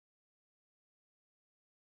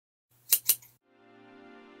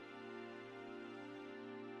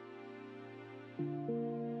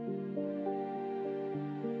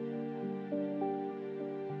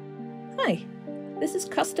Hi, this is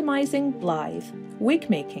Customising Blythe, wig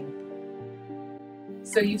making.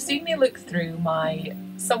 So you've seen me look through my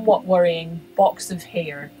somewhat worrying box of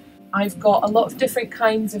hair. I've got a lot of different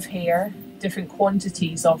kinds of hair, different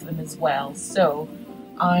quantities of them as well. So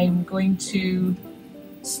I'm going to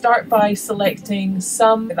start by selecting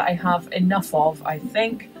some that I have enough of, I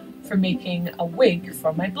think, for making a wig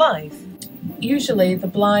for my Blythe. Usually the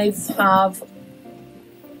Blythes have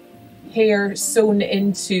hair sewn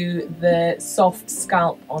into the soft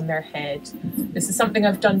scalp on their head. This is something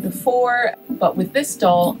I've done before, but with this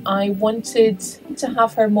doll I wanted to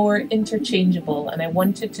have her more interchangeable, and I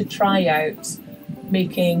wanted to try out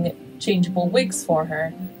making changeable wigs for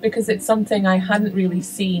her because it's something I hadn't really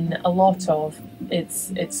seen a lot of.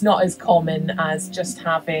 It's not as common as just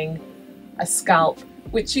having a scalp,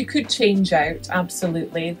 which you could change out,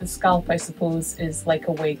 absolutely. The scalp, I suppose, is like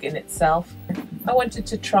a wig in itself. I wanted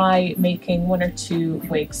to try making 1 or 2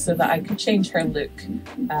 wigs so that I could change her look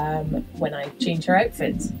when I change her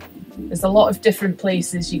outfit. There's a lot of different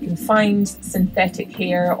places you can find synthetic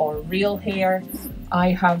hair or real hair. I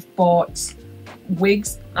have bought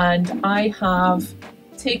wigs and I have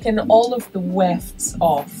taken all of the wefts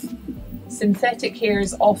off. Synthetic hair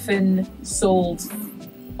is often sold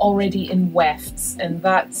already in wefts, and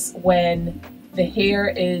that's when the hair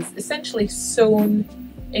is essentially sewn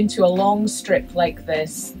into a long strip like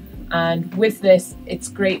this. And with this, it's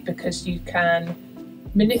great because you can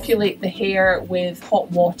manipulate the hair with hot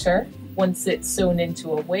water once it's sewn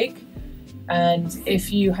into a wig. And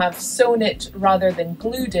if you have sewn it rather than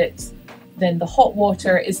glued it, then the hot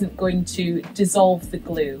water isn't going to dissolve the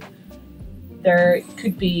glue. There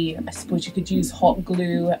could be, I suppose you could use hot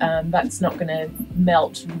glue, that's not going to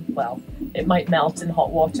melt. Well, it might melt in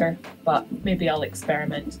hot water, but maybe I'll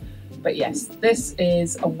experiment. But yes, this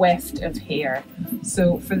is a weft of hair.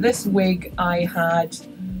 So for this wig I had,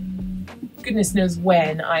 goodness knows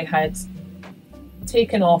when, I had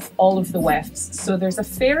taken off all of the wefts. So there's a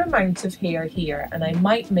fair amount of hair here, and I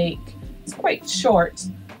might make, it's quite short,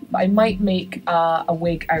 but I might make a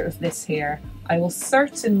wig out of this hair. I will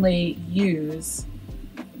certainly use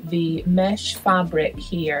the mesh fabric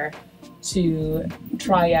here to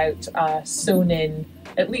try out a sewn-in,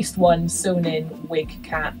 at least one sewn-in wig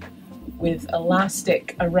cap with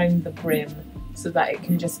elastic around the brim so that it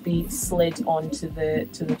can just be slid onto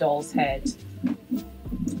the doll's head.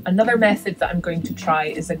 Another method that I'm going to try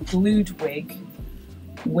is a glued wig,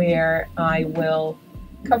 where I will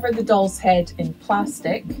cover the doll's head in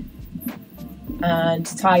plastic and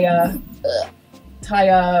tie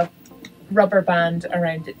a rubber band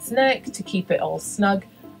around its neck to keep it all snug,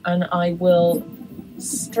 and I will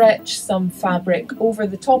stretch some fabric over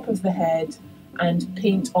the top of the head and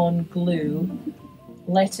paint on glue,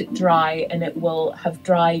 let it dry, and it will have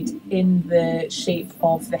dried in the shape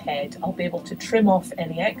of the head. I'll be able to trim off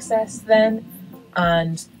any excess then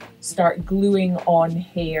and start gluing on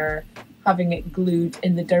hair, having it glued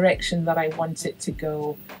in the direction that I want it to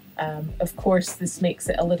go. Of course, this makes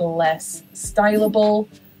it a little less stylable,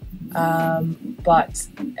 but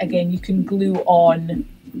again, you can glue on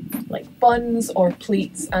like buns or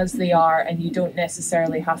pleats as they are, and you don't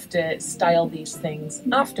necessarily have to style these things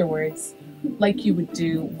afterwards like you would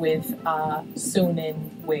do with a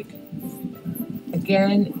sewn-in wig.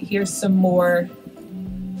 Again, here's some more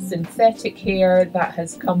synthetic hair that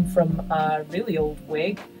has come from a really old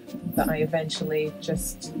wig that I eventually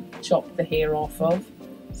just chopped the hair off of.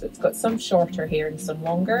 So it's got some shorter hair and some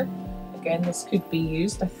longer. Again, this could be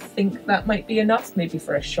used. I think that might be enough, maybe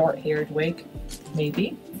for a short-haired wig,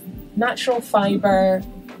 maybe. Natural fibre,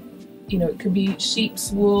 you know, it could be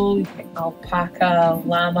sheep's wool, alpaca,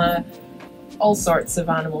 llama, all sorts of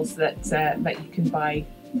animals that you can buy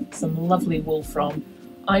some lovely wool from.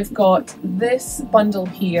 I've got this bundle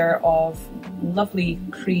here of lovely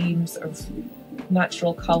creams of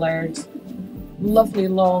natural coloured, lovely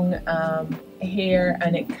long hair,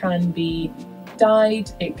 and it can be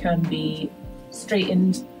dyed, it can be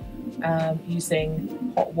straightened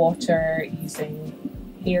using hot water, using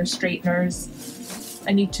hair straighteners.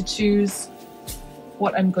 I need to choose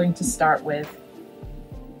what I'm going to start with.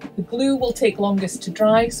 The glue will take longest to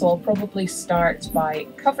dry, so I'll probably start by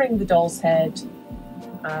covering the doll's head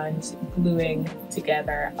and gluing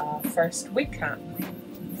together a first wig cap.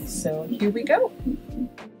 So here we go.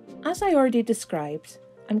 As I already described,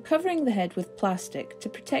 I'm covering the head with plastic to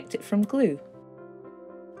protect it from glue.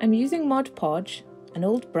 I'm using Mod Podge, an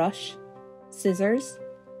old brush, scissors,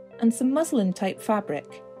 and some muslin type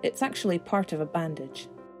fabric. It's actually part of a bandage.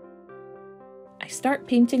 I start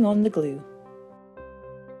painting on the glue.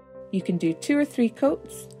 You can do 2 or 3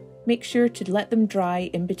 coats. Make sure to let them dry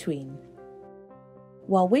in between.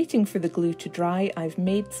 While waiting for the glue to dry, I've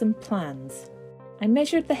made some plans. I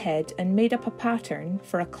measured the head and made up a pattern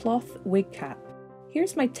for a cloth wig cap.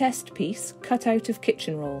 Here's my test piece cut out of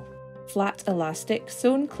kitchen roll. Flat elastic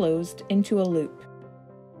sewn closed into a loop.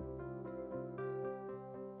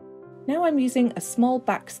 Now I'm using a small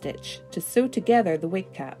back stitch to sew together the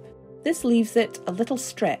wig cap. This leaves it a little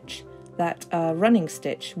stretch that a running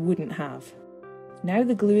stitch wouldn't have. Now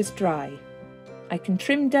the glue is dry. I can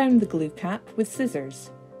trim down the glue cap with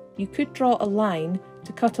scissors. You could draw a line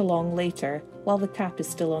to cut along later while the cap is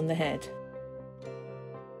still on the head.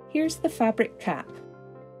 Here's the fabric cap.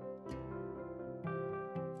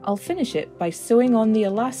 I'll finish it by sewing on the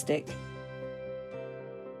elastic,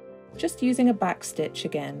 just using a back stitch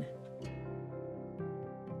again.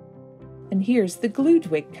 And here's the glued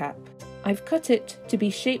wig cap. I've cut it to be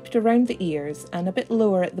shaped around the ears and a bit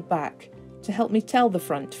lower at the back to help me tell the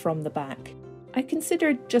front from the back. I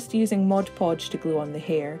considered just using Mod Podge to glue on the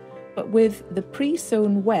hair, but with the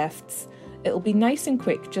pre-sewn wefts, it'll be nice and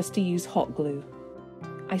quick just to use hot glue.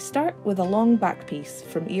 I start with a long back piece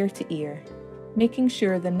from ear to ear, making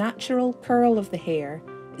sure the natural curl of the hair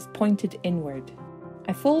is pointed inward.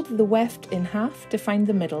 I fold the weft in half to find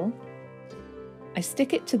the middle. I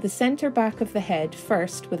stick it to the centre back of the head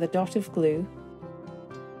first with a dot of glue.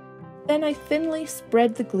 Then I thinly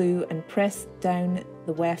spread the glue and press down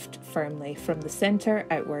the weft firmly from the centre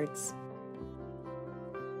outwards.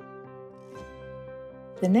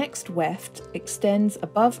 The next weft extends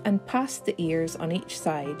above and past the ears on each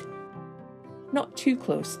side, not too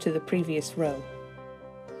close to the previous row.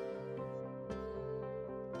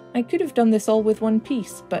 I could have done this all with one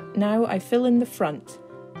piece, but now I fill in the front,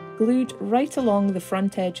 glued right along the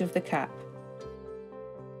front edge of the cap.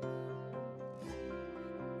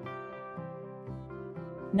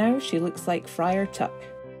 Now she looks like Friar Tuck.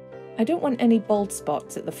 I don't want any bald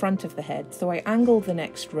spots at the front of the head, so I angle the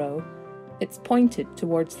next row. It's pointed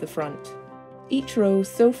towards the front. Each row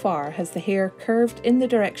so far has the hair curved in the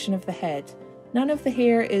direction of the head. None of the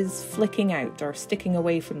hair is flicking out or sticking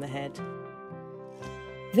away from the head.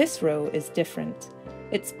 This row is different.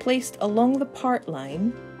 It's placed along the part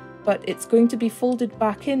line, but it's going to be folded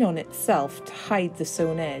back in on itself to hide the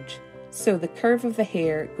sewn edge, so the curve of the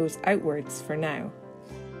hair goes outwards for now.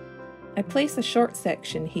 I place a short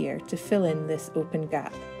section here to fill in this open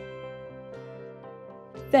gap.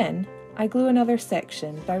 Then I glue another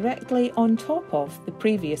section directly on top of the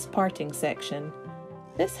previous parting section.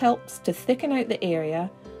 This helps to thicken out the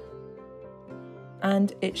area,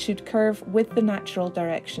 and it should curve with the natural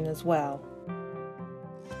direction as well.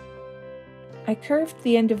 I curved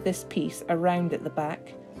the end of this piece around at the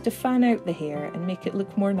back to fan out the hair and make it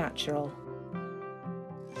look more natural.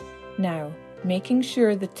 Now, making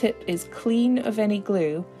sure the tip is clean of any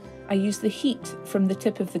glue, I use the heat from the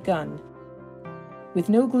tip of the gun, with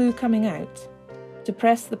no glue coming out, to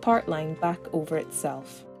press the part line back over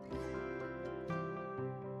itself.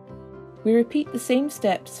 We repeat the same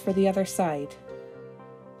steps for the other side,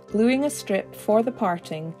 gluing a strip for the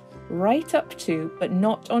parting right up to but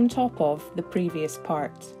not on top of the previous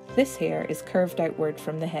part. This hair is curved outward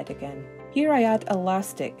from the head again. Here I add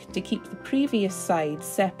elastic to keep the previous side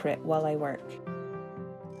separate while I work.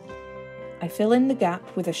 I fill in the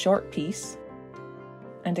gap with a short piece,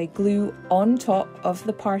 and I glue on top of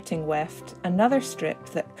the parting weft another strip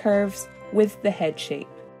that curves with the head shape.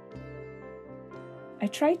 I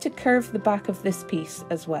try to curve the back of this piece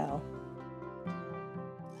as well.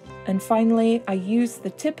 And finally, I use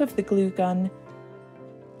the tip of the glue gun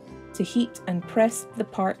to heat and press the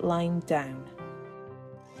part line down.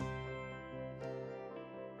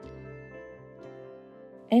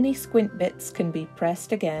 Any squint bits can be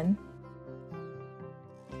pressed again.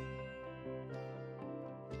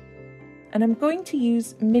 And I'm going to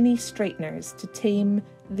use mini straighteners to tame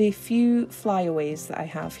the few flyaways that I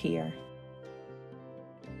have here.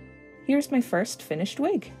 Here's my first finished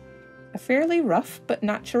wig. A fairly rough but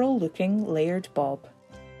natural looking layered bob.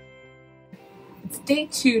 It's day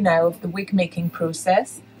 2 now of the wig making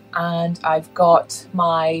process, and I've got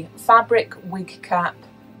my fabric wig cap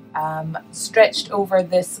stretched over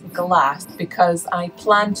this glass because I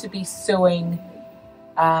plan to be sewing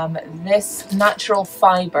this natural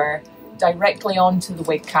fibre directly onto the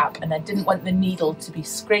wig cap, and I didn't want the needle to be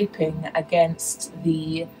scraping against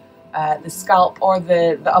the scalp or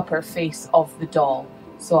the upper face of the doll.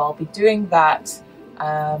 So I'll be doing that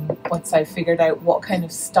once I've figured out what kind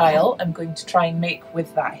of style I'm going to try and make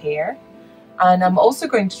with that hair. And I'm also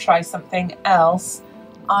going to try something else.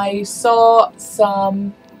 I saw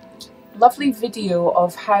some lovely video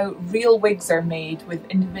of how real wigs are made with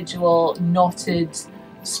individual knotted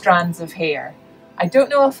strands of hair. I don't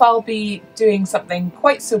know if I'll be doing something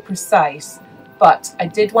quite so precise, but I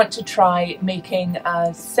did want to try making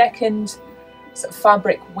a second sort of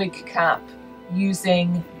fabric wig cap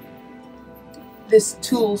using this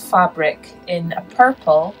tulle fabric in a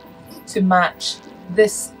purple to match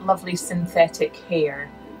this lovely synthetic hair.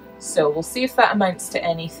 So we'll see if that amounts to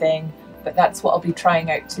anything, but that's what I'll be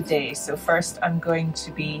trying out today. So first I'm going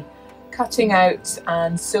to be cutting out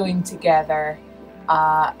and sewing together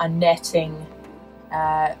a netting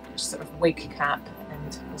sort of wig cap,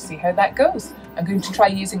 and we'll see how that goes. I'm going to try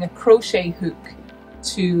using a crochet hook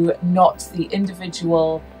to knot the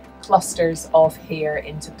individual clusters of hair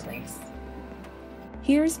into place.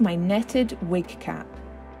 Here's my netted wig cap,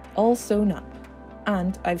 all sewn up,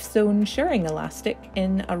 and I've sewn shirring elastic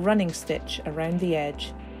in a running stitch around the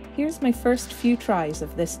edge. Here's my first few tries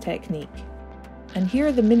of this technique. And here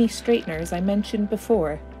are the mini straighteners I mentioned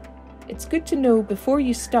before. It's good to know before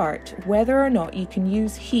you start whether or not you can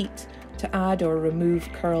use heat to add or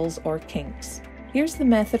remove curls or kinks. Here's the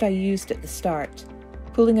method I used at the start.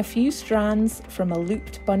 Pulling a few strands from a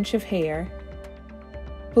looped bunch of hair,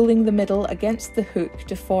 pulling the middle against the hook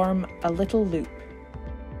to form a little loop.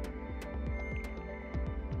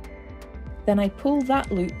 Then I pull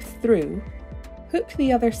that loop through, hook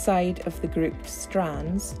the other side of the grouped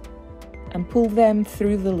strands, and pull them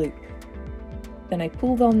through the loop. Then I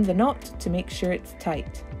pull on the knot to make sure it's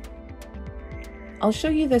tight. I'll show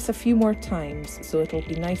you this a few more times so it'll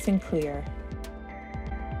be nice and clear.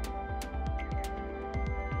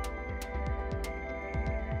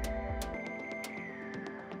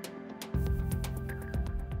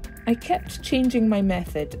 I kept changing my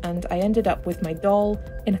method and I ended up with my doll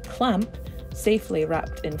in a clamp, safely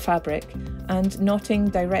wrapped in fabric, and knotting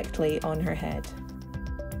directly on her head.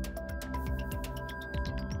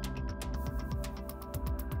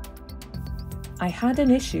 I had an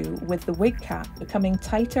issue with the wig cap becoming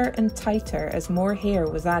tighter and tighter as more hair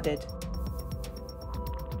was added.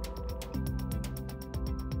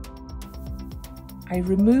 I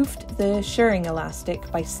removed the shirring elastic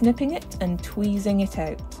by snipping it and tweezing it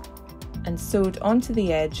out, and sewed onto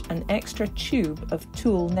the edge an extra tube of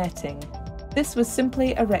tulle netting. This was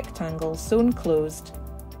simply a rectangle sewn closed,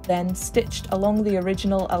 then stitched along the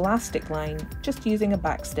original elastic line, just using a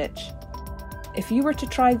backstitch. If you were to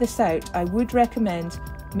try this out, I would recommend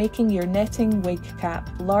making your netting wig cap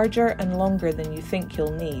larger and longer than you think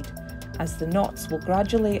you'll need, as the knots will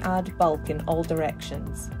gradually add bulk in all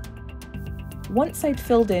directions. Once I'd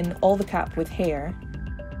filled in all the cap with hair,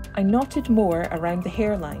 I knotted more around the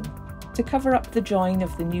hairline to cover up the join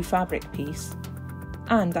of the new fabric piece,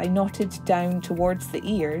 and I knotted down towards the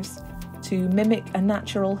ears to mimic a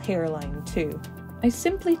natural hairline too. I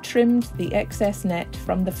simply trimmed the excess net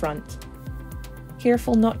from the front,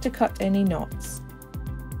 careful not to cut any knots.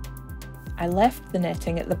 I left the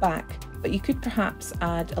netting at the back, but you could perhaps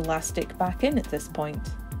add elastic back in at this point.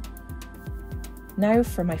 Now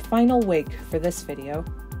for my final wig for this video.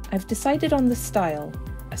 I've decided on the style,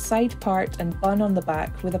 a side part and bun on the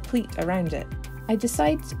back with a pleat around it. I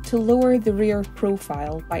decided to lower the rear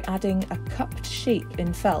profile by adding a cupped shape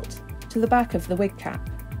in felt to the back of the wig cap.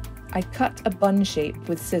 I cut a bun shape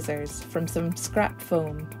with scissors from some scrap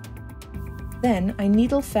foam. Then I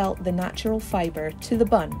needle felt the natural fibre to the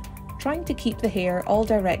bun, trying to keep the hair all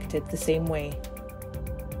directed the same way.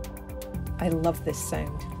 I love this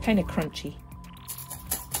sound, kind of crunchy.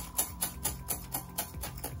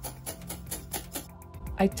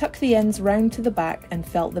 I tuck the ends round to the back and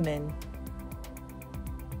felt them in.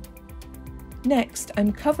 Next,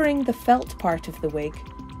 I'm covering the felt part of the wig,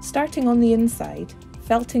 starting on the inside,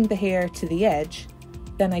 felting the hair to the edge,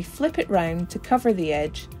 then I flip it round to cover the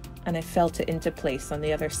edge and I felt it into place on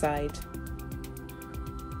the other side.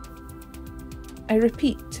 I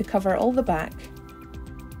repeat to cover all the back,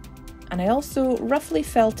 and I also roughly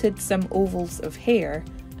felted some ovals of hair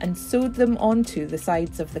and sewed them onto the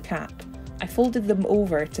sides of the cap. I folded them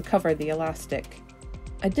over to cover the elastic.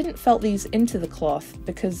 I didn't felt these into the cloth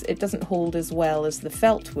because it doesn't hold as well as the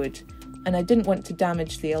felt would, and I didn't want to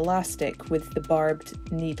damage the elastic with the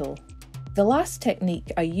barbed needle. The last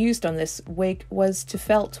technique I used on this wig was to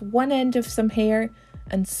felt one end of some hair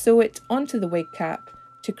and sew it onto the wig cap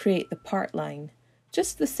to create the part line,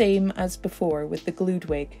 just the same as before with the glued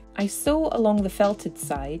wig. I sew along the felted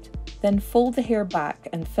side, then fold the hair back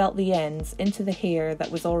and felt the ends into the hair that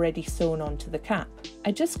was already sewn onto the cap.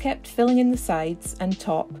 I just kept filling in the sides and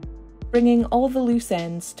top, bringing all the loose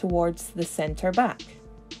ends towards the centre back,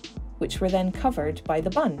 which were then covered by the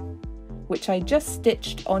bun, which I just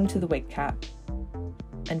stitched onto the wig cap.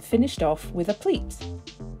 and finished off with a pleat.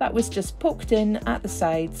 That was just poked in at the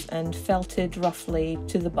sides and felted roughly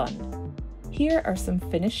to the bun. Here are some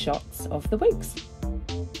finished shots of the wigs.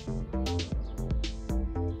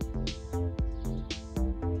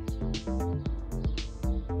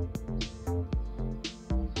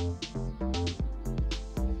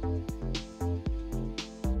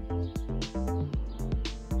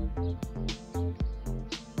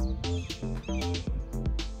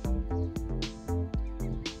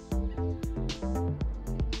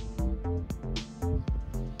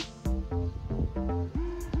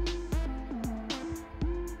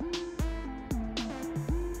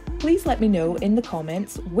 Please let me know in the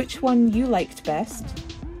comments which one you liked best,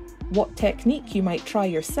 what technique you might try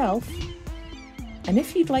yourself, and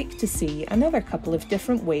if you'd like to see another couple of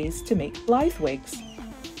different ways to make Blythe wigs,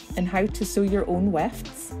 and how to sew your own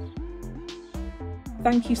wefts.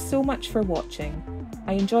 Thank you so much for watching.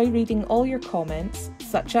 I enjoy reading all your comments,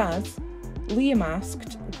 such as Liam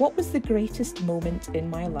asked, what was the greatest moment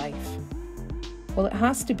in my life? Well, it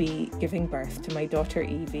has to be giving birth to my daughter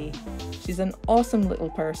Evie. She's an awesome little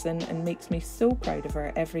person and makes me so proud of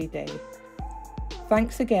her every day.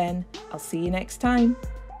 Thanks again. I'll see you next time.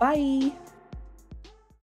 Bye!